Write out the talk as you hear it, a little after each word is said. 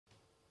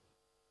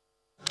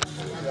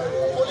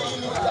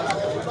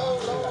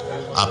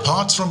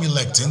Apart from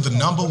electing the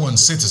 #1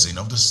 citizen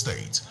of the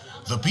state,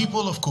 the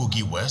people of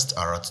Kogi West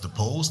are at the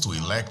polls to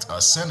elect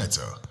a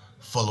senator,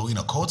 following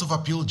a Court of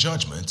Appeal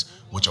judgment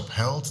which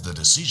upheld the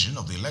decision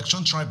of the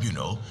Election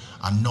Tribunal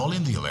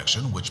annulling the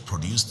election which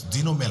produced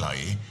Dino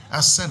Melaye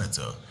as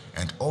senator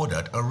and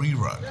ordered a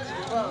rerun.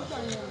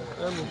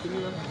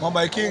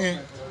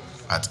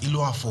 At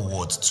Iloafo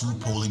Ward 2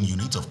 polling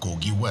unit of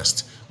Kogi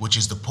West, which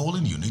is the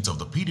polling unit of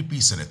the PDP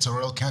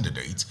senatorial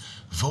candidate,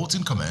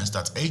 voting commenced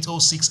at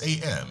 8:06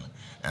 a.m.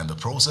 and the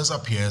process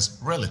appears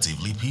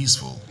relatively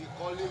peaceful.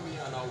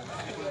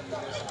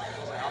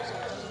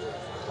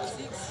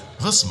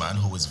 This man,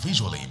 who is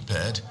visually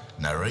impaired,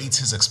 narrates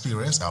his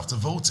experience after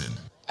voting.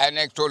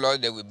 INEC told us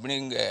they will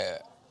bring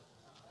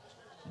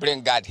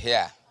guard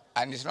here,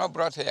 and it's not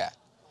brought here.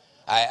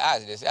 I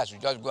asked, they said I should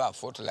just go and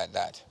vote like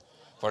that.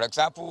 For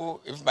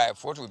example, if my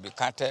vote will be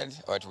counted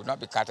or it will not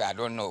be counted, I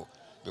don't know.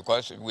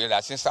 Because with the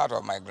assistance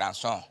of my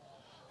grandson,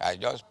 I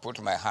just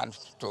put my hand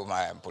to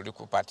my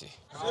political party.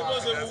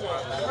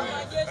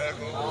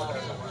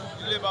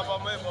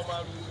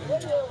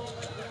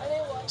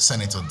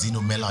 Senator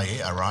Dino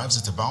Melaye arrives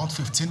at about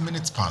 15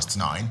 minutes past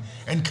 9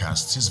 and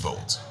casts his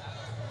vote.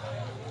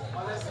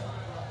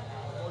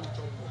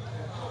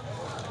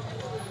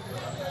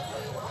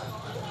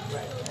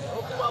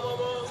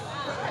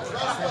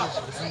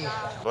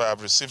 I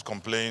have received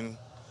complaint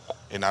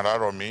in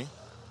Araromi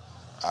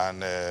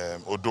and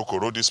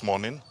Odokoro this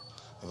morning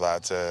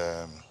that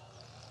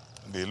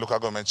the local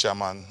government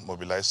chairman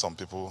mobilized some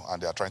people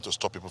and they are trying to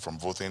stop people from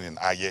voting in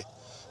Aye.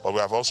 But we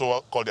have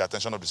also called the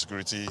attention of the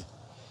security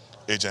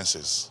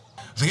agencies.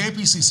 The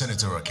APC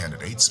senatorial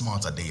candidate,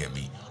 Smart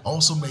Adeyemi,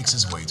 also makes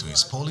his way to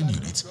his polling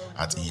unit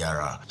at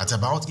Iyara at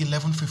about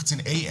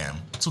 11:15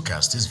 a.m. to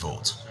cast his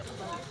vote.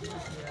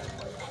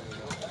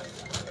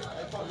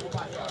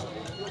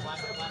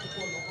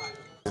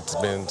 It's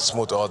been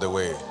smooth all the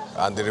way,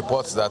 and the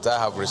reports that I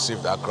have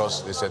received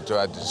across the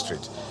Central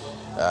District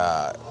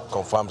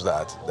confirms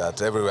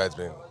that everywhere has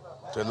been,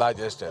 to a large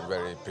extent,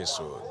 very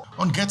peaceful.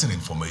 On getting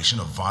information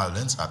of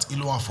violence at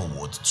Iloafo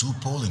Ward 2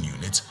 polling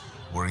unit,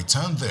 we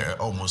returned there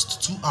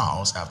almost 2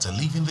 hours after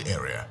leaving the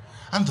area,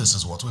 and this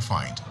is what we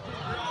find.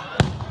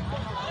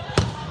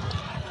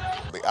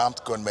 The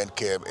armed gunmen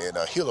came in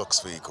a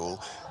Hilux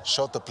vehicle,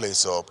 shot the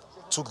place up,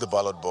 took the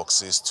ballot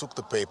boxes, took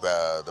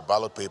the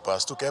ballot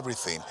papers, took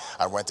everything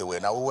and went away.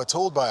 Now, we were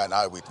told by an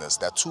eyewitness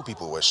that 2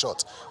 people were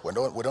shot. We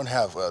don't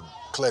have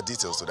clear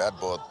details to that,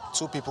 but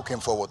 2 people came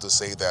forward to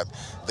say that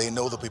they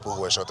know the people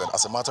who were shot. And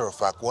as a matter of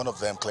fact, one of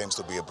them claims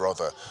to be a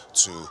brother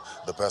to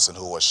the person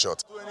who was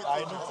shot.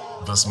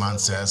 This man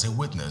says he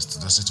witnessed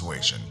the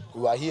situation.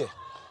 We were here,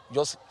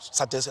 just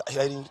started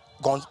hearing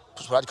guns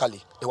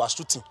sporadically. They were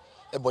shooting.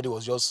 Everybody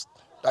was just,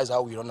 that's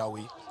how we run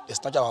away. They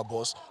snatch our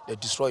bus, they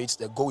destroy it,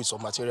 they go with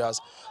some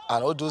materials,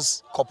 and all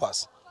those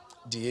coppers,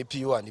 the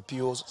APO and the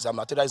POs, the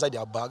material inside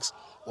their bags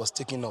was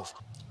taken off.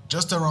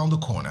 Just around the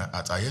corner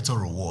at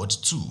Ayetoro Ward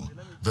 2,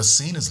 the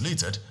scene is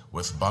littered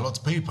with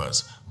ballot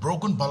papers,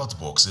 broken ballot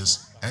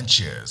boxes, and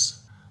chairs.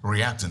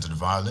 Reacting to the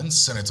violence,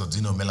 Senator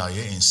Dino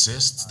Melaye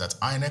insists that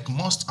INEC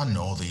must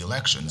annul the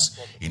elections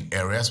in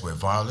areas where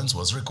violence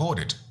was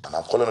recorded. And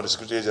I'm calling on the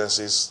security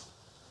agencies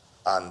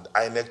and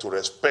INEC to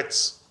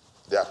respect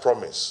their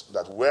promise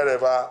that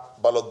wherever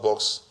ballot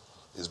box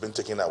is being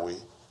taken away,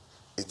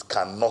 it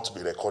cannot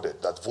be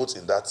recorded, that votes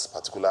in that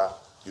particular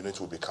unit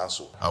will be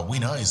cancelled. A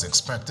winner is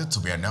expected to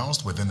be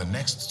announced within the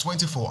next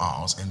 24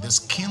 hours in this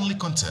keenly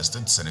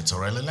contested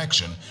senatorial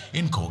election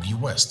in Kogi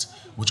West,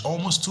 which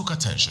almost took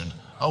attention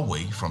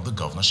away from the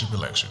governorship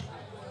election.